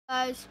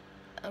Guys,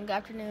 good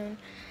afternoon.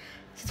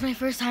 This is my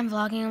first time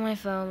vlogging on my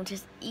phone, which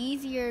is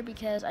easier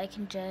because I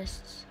can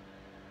just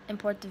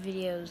import the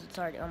videos that's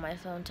already on my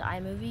phone to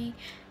iMovie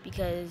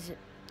because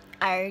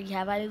I already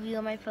have iMovie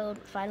on my phone.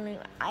 Finally,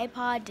 my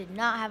iPod did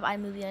not have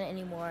iMovie on it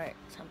anymore.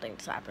 Something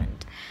just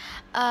happened.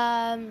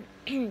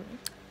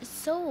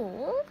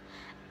 So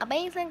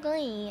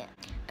basically,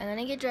 I'm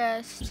gonna get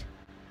dressed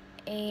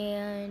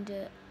and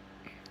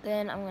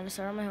then I'm gonna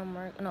start on my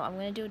homework. No, I'm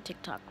gonna do a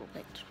TikTok real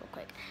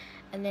quick.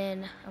 And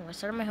then I'm gonna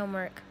start on my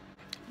homework.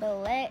 But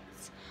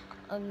let's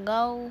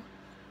go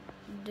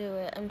do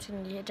it. I'm just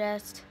gonna get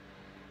dressed,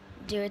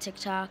 do a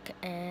TikTok,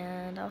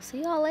 and I'll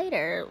see y'all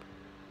later.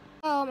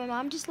 Oh, my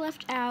mom just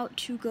left out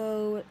to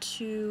go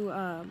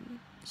to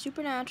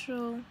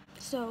Supernatural.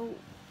 So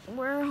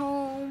we're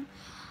home.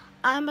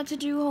 I'm about to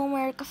do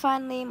homework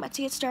finally. I'm about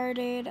to get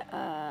started.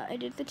 I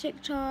did the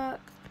TikTok.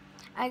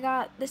 I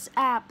got this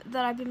app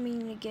that I've been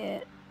meaning to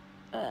get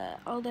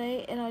all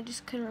day, and I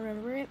just couldn't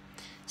remember it.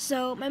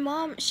 So my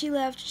mom, she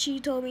left. She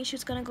told me she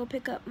was gonna go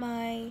pick up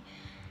my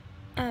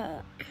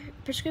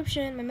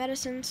prescription, my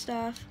medicine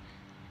stuff,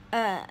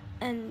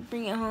 and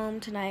bring it home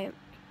tonight.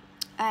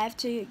 I have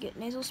to get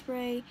nasal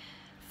spray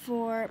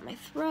for my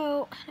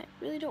throat. I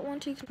really don't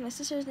want to because my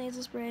sister has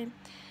nasal spray,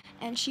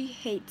 and she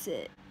hates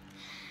it.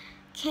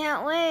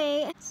 Can't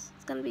wait. It's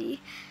gonna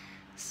be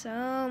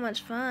so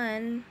much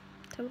fun.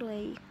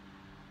 Totally.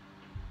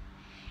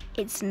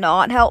 It's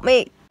not. Help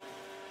me.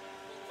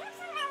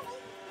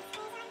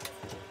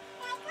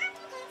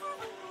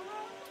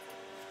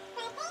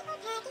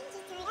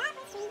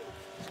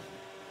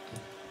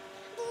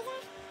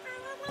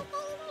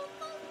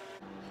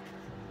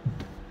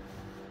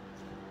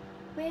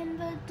 When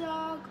the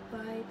dog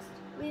bites,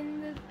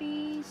 when the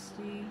bee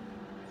stings,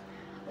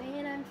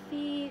 when I'm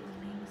feeling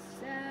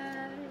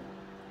sad,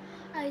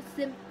 I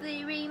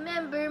simply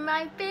remember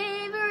my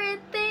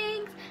favorite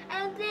things,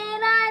 and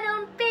then I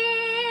don't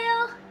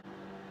feel.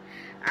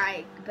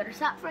 Alright, better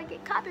stop before I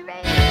get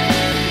copyrighted.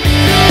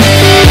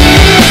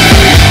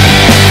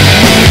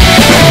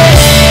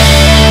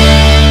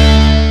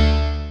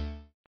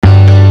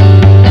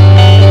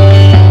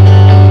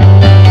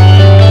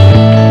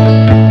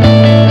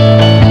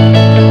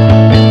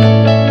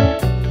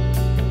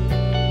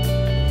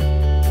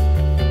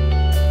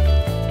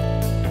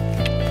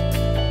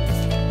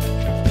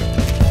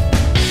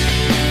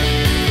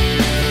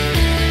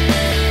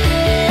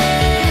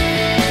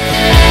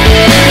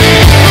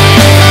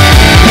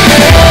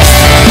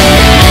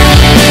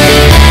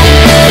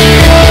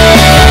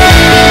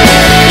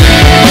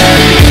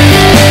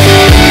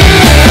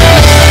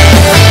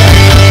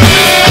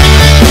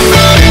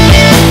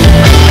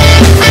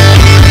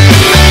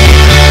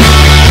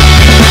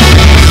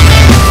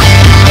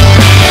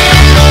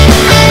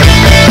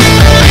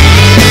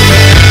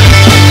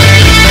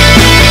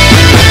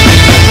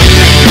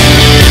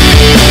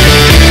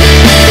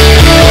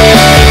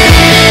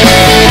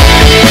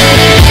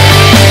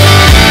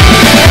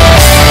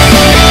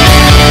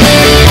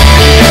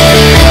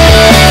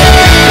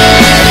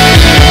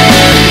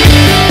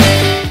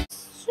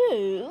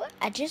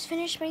 I just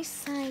finished my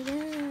science,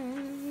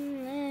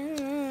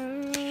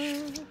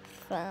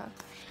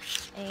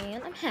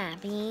 and I'm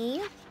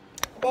happy,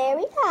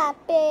 very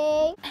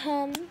happy.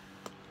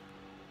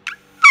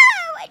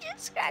 I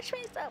just scratched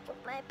myself with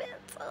my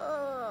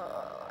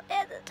pencil.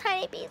 There's a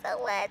tiny piece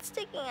of lead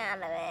sticking out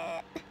of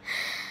it.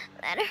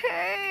 That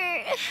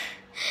hurt.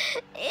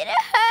 It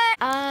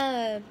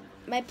hurt.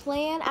 My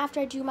plan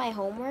after I do my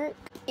homework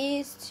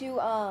is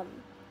to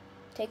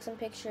take some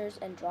pictures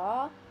and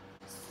draw.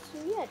 So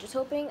yeah, just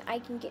hoping I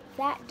can get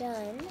that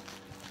done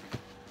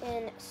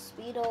in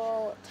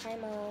Speedo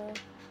Timeo.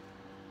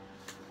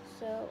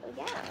 So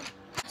yeah.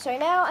 So right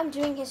now I'm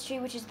doing history,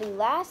 which is the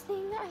last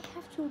thing that I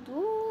have to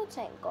do.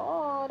 Thank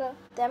God.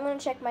 Then I'm gonna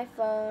check my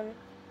phone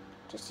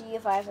to see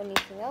if I have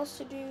anything else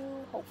to do.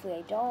 Hopefully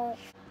I don't.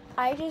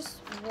 I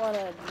just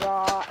wanna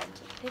draw and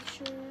take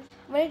pictures.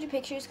 I'm gonna do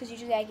pictures because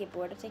usually I get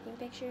bored of taking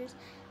pictures,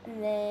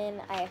 and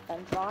then I have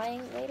fun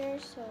drawing later.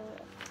 So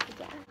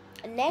yeah.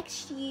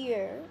 Next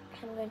year,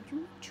 I'm going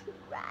to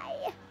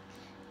try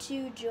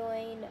to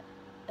join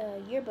a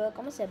yearbook. I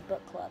almost said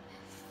book club.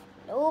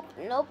 Nope.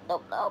 We're not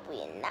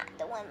doing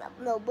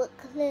no book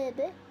club.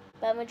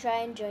 But I'm going to try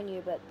and join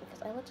yearbook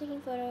because I love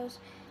taking photos.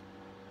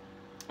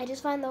 I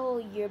just find the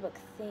whole yearbook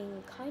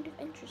thing kind of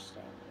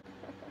interesting.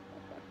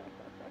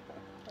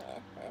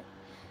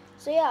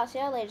 So yeah, I'll see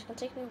y'all later. It's going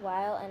to take me a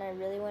while, and I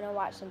really want to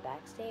watch some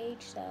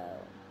backstage. So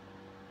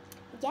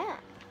yeah.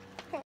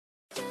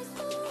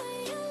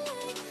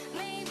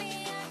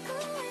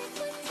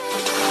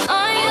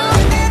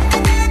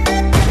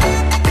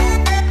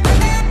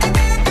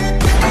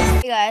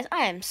 Guys,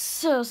 I am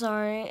so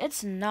sorry.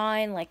 It's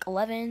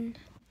 11.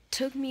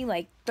 Took me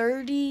like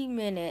 30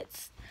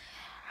 minutes,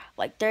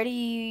 like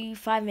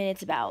 35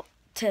 minutes about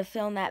to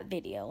film that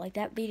video. Like,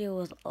 that video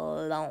was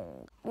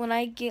long. When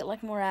I get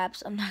like more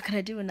apps, I'm not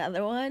gonna do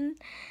another one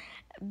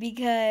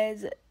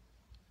because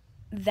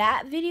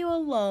that video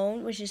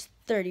alone was just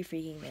 30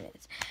 freaking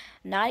minutes.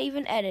 Not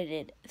even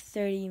edited,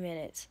 30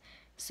 minutes.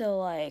 So,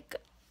 like,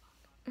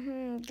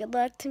 good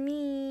luck to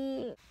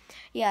me.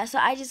 Yeah, so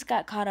I just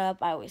got caught up.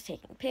 I was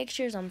taking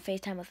pictures on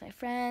FaceTime with my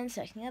friends,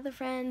 texting other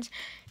friends,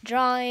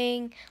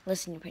 drawing,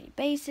 listening to Pretty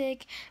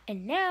Basic,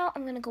 and now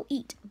I'm gonna go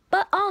eat.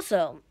 But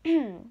also,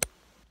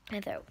 my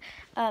throat,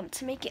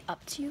 to make it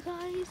up to you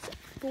guys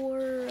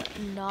for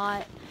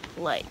not,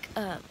 like,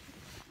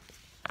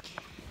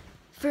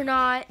 for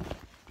not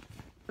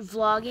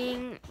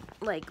vlogging,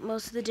 like,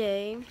 most of the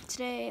day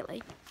today,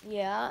 like,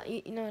 yeah,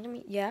 you know what I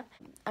mean? Yeah,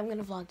 I'm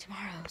gonna vlog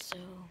tomorrow, so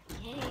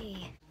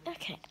yay.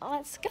 Okay,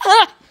 let's go.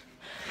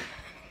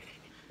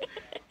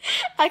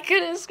 I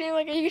couldn't scream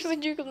like I usually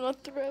do because my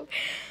throat.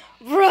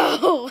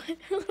 Bro,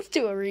 let's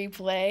do a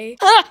replay.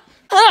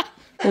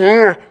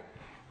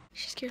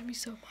 She scared me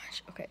so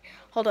much. Okay,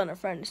 hold on, a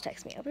friend just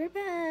texted me. I'll be right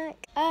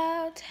back.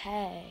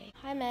 Okay.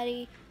 Hi,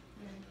 Maddie.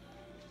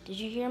 Did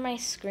you hear my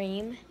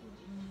scream?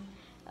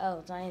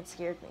 Oh, Zion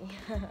scared me.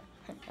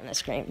 And I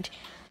screamed.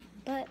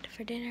 But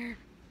for dinner,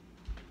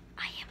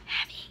 I am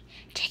having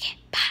chicken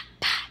pot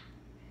pie.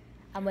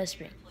 I'm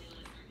whispering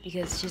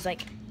because she's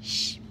like,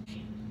 shh.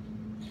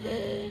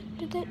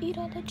 Did they eat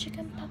all the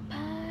chicken pot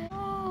pie?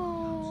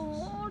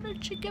 Oh, all the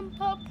chicken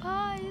pot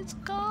pie is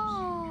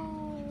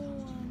gone.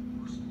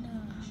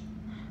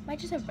 Might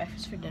just have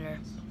breakfast for dinner.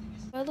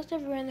 I looked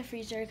everywhere in the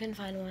freezer, I couldn't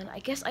find one. I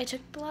guess I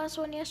took the last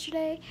one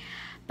yesterday,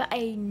 but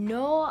I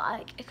know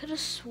I could have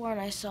sworn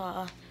I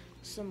saw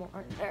some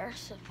more in there.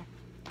 So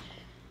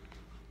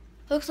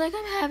looks like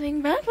I'm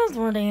having breakfast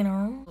for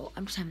dinner. Oh,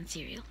 I'm just having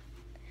cereal.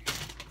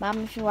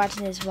 Mom, if you're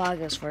watching this vlog,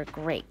 it was for a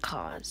great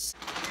cause.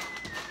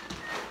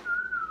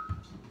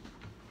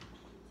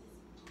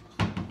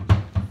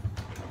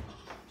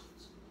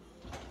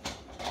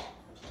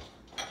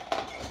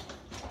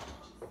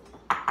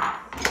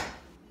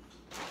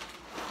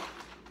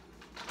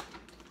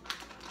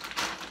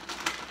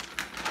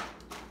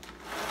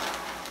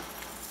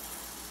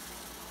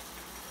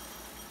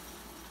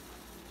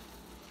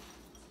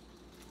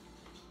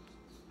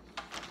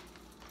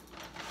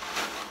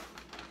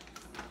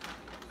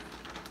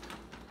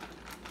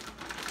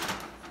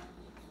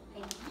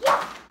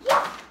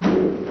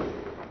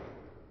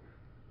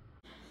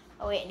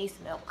 Oh wait, it needs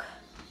some milk.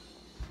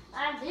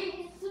 I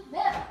need some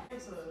milk.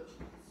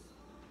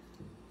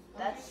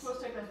 That's supposed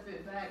to take that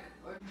food back.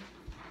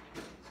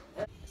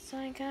 So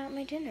I got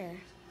my dinner.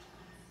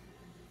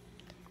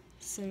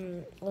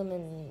 Some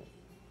lemon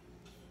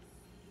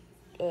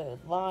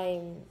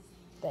lime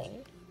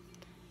thing.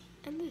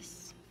 And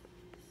this.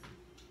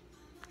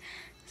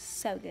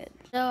 So good.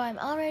 So I'm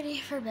all ready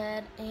for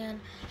bed,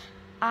 and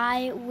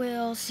I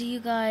will see you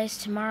guys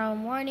tomorrow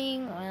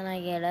morning when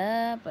I get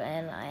up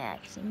and I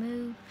actually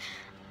move.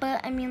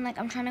 But I mean, like,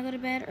 I'm trying to go to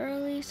bed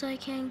early so I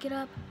can get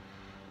up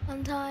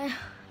on time.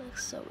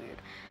 That's so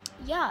weird.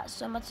 Yeah,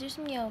 so I'm about to do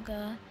some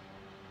yoga.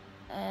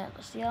 And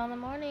I'll see y'all in the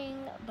morning.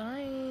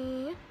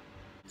 Bye.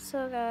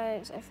 So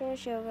guys, I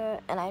finished yoga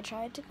and I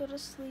tried to go to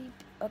sleep.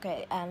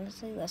 Okay,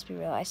 honestly, let's be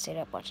real, I stayed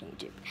up watching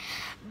YouTube.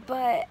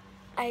 But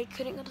I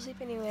couldn't go to sleep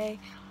anyway.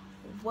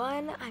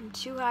 One, I'm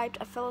too hyped.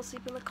 I fell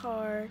asleep in the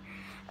car.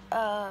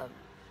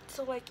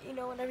 So like, you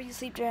know, whenever you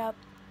sleep throughout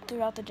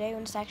the day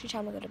when it's actually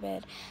time to go to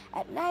bed,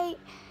 at night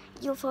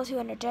you'll feel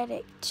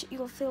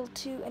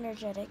too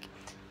energetic.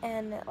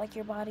 And like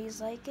your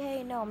body's like,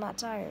 hey, no, I'm not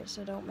tired,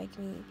 so don't make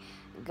me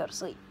go to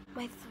sleep.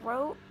 My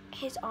throat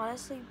is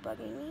honestly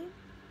bugging me.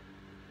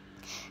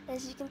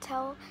 As you can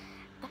tell,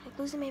 I'm like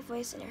losing my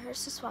voice and it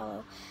hurts to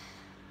swallow.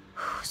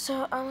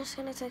 So I'm just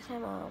gonna text my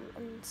mom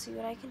and see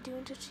what I can do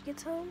until she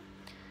gets home.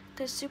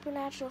 Because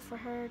Supernatural for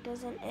her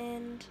doesn't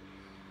end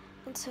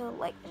until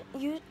like,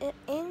 it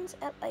ends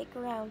at like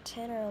around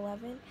 10 or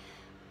 11.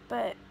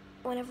 But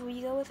whenever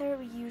we go with her,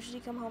 we usually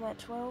come home at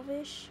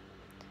 12-ish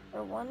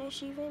or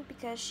 1-ish even,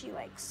 because she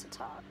likes to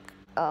talk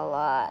a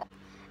lot.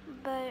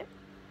 But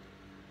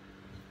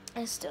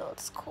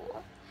it's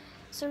cool.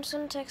 So I'm just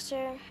gonna text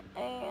her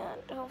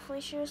and hopefully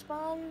she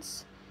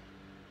responds.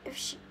 If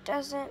she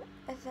doesn't,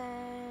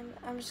 then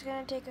I'm just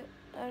gonna get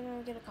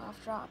a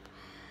cough drop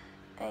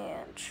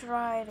and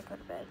try to go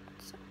to bed.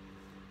 So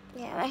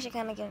yeah, I'm actually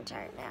kind of getting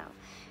tired now,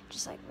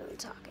 just like really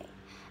talking.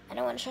 I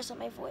don't want to stress out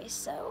my voice,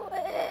 so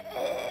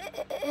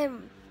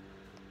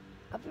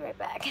I'll be right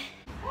back.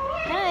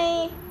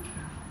 Hi.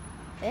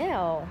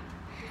 Ew.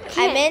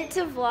 I meant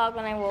to vlog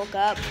when I woke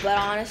up, but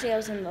honestly I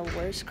was in the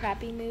worst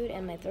crappy mood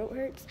and my throat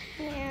hurts.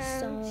 Yeah,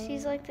 so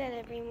she's like that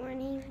every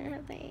morning.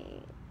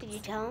 Did you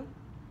tell him?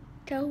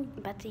 Tell him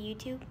About the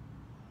YouTube?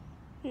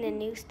 And the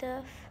new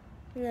stuff?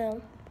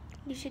 No.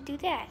 You should do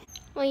that.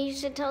 Well, you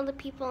should tell the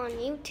people on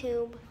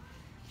YouTube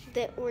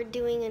that we're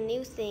doing a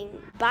new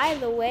thing. By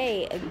the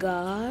way,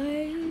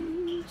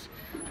 guys,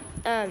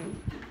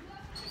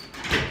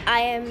 I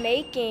am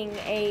making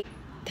a...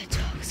 The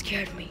dog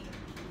scared me.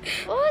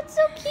 Oh, it's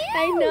so cute.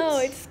 I know,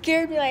 it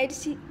scared me. Like, I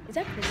just see... Is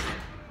that Chris?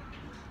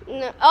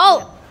 No.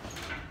 Oh!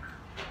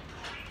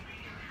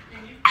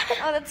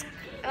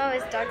 Oh,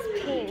 his dog's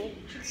peeing.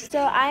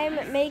 So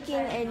I'm making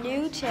a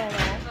new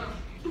channel,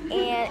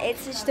 and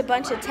it's just a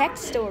bunch of tech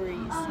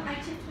stories.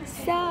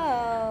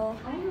 So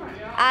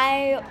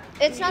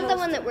It's not the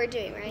one that we're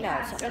doing, right? No,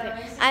 it's not.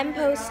 Okay. I'm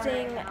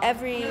posting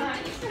every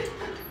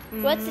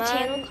What's the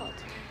channel called?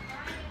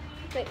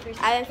 Wait,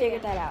 I haven't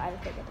figured that out.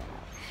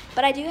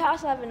 But I do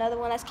also have another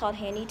one that's called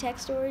Handy Tech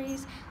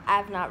Stories.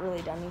 I've not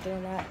really done anything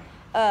on that.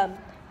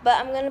 But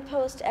I'm going to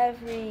post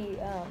every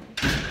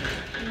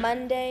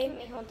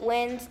Monday,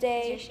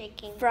 Wednesday,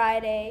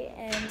 Friday,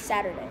 and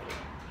Saturday.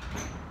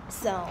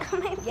 So,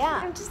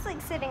 yeah. I'm just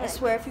like sitting. I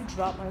swear if you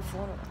drop my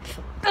phone.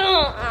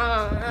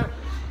 I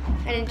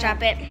didn't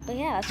drop it. But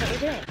yeah, that's what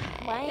we're doing.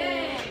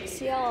 Bye.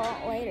 See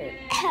y'all later.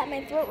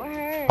 My throat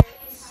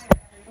hurts.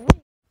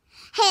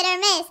 Hit or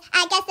miss,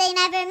 I guess they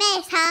never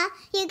miss, huh?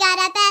 You got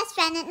a best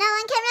friend that no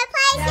one can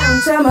replace, huh?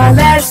 Down to my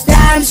last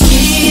time,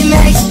 she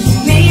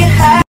makes me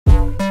happy.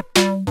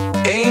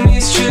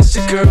 Amy's just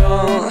a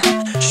girl.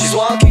 She's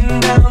walking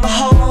down the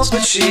halls,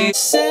 but she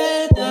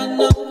said, I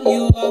know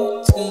you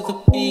walk to the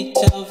beat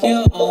of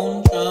your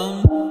own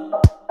drum.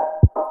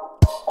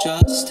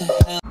 Just to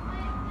help.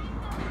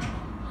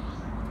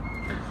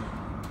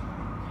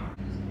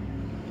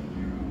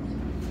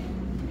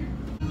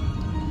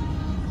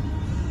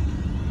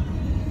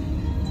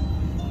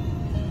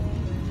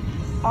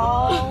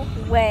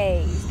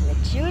 Always the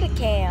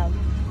Judicam.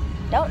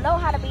 Don't know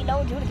how to be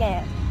no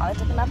Judicam. Always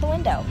looking out the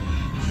window.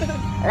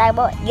 Like,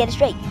 boy, get it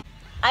straight.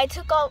 I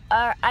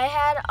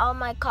had all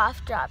my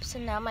cough drops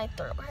and now my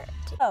throat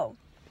hurts. Oh,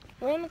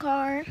 we're in the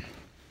car.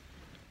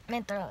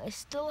 My throat is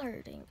still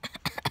hurting.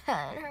 It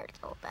hurts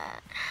so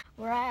bad.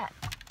 We're at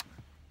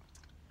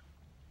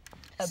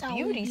a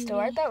beauty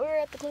store. I thought we were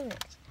at the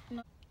clinics.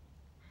 No.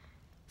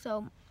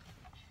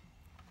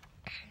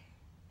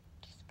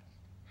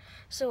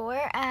 So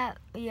we're at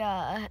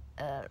a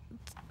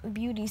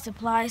beauty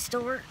supply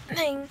store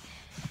thing.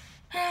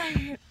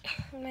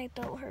 My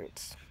throat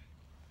hurts.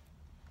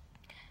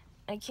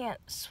 I can't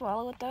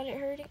swallow without it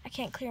hurting. I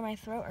can't clear my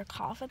throat or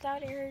cough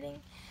without it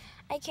hurting.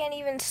 I can't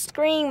even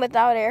scream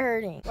without it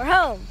hurting. We're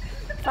home,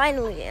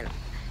 finally, and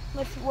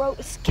my throat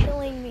is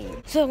killing me.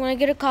 So I'm gonna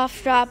get a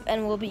cough drop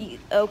and we'll be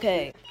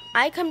okay.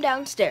 I come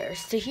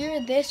downstairs to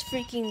hear this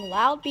freaking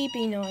loud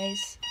beeping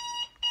noise.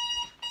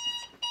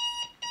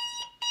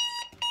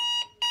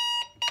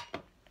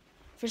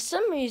 For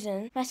some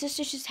reason, my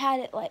sister just have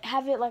it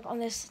like on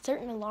this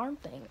certain alarm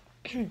thing.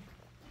 And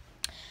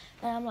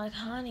I'm like,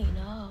 honey,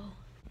 no.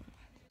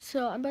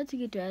 So I'm about to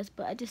get dressed,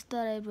 but I just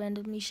thought I'd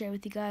randomly share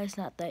with you guys,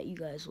 not that you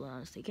guys will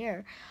honestly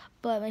care.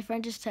 But my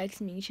friend just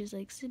texted me, she's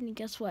like, Sydney,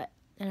 guess what?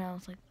 And I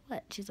was like,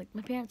 what? She's like,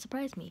 my parents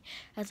surprised me.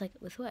 I was like,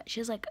 with what?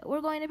 She's like,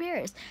 we're going to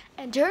Paris.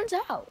 And turns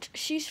out,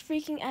 she's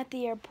freaking at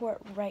the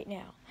airport right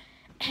now.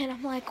 And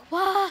I'm like,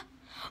 what?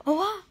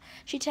 What?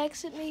 She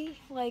texted me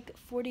like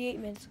 48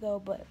 minutes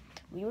ago, but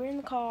we were in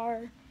the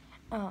car,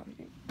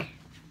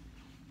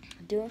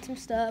 doing some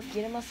stuff,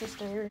 getting my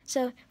sister.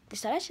 So,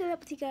 decided to share that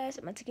with you guys.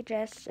 I'm about to get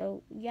dressed,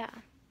 so yeah.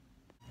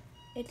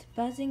 It's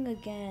buzzing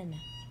again.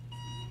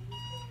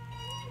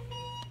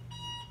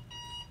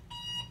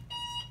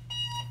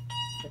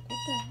 Like, what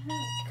the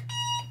heck?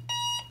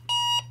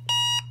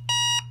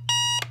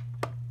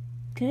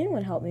 Can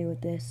anyone help me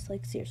with this?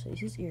 Like, seriously,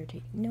 this is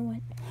irritating. You know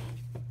what?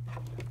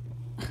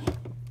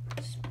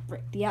 Just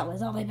break the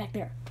outlet's all the way back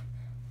there.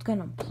 It's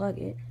gonna unplug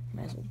it.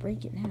 Might as well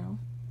break it now.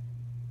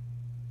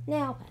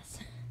 Now, pass.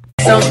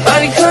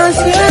 Somebody comes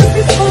here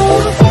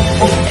before,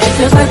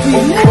 just like we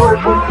never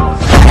before.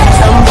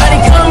 Somebody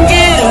come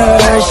get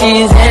her,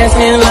 she's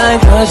dancing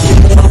like a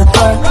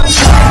stripper.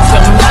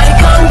 Somebody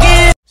come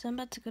get. So I'm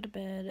about to go to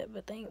bed,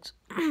 but thanks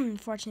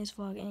for watching this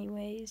vlog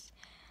anyways.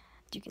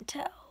 You can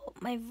tell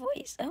my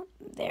voice. Oh,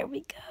 there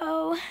we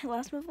go. I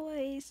lost my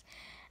voice.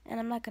 And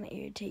I'm not gonna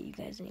irritate you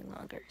guys any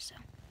longer, so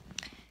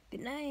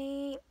good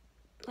night.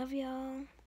 Love y'all.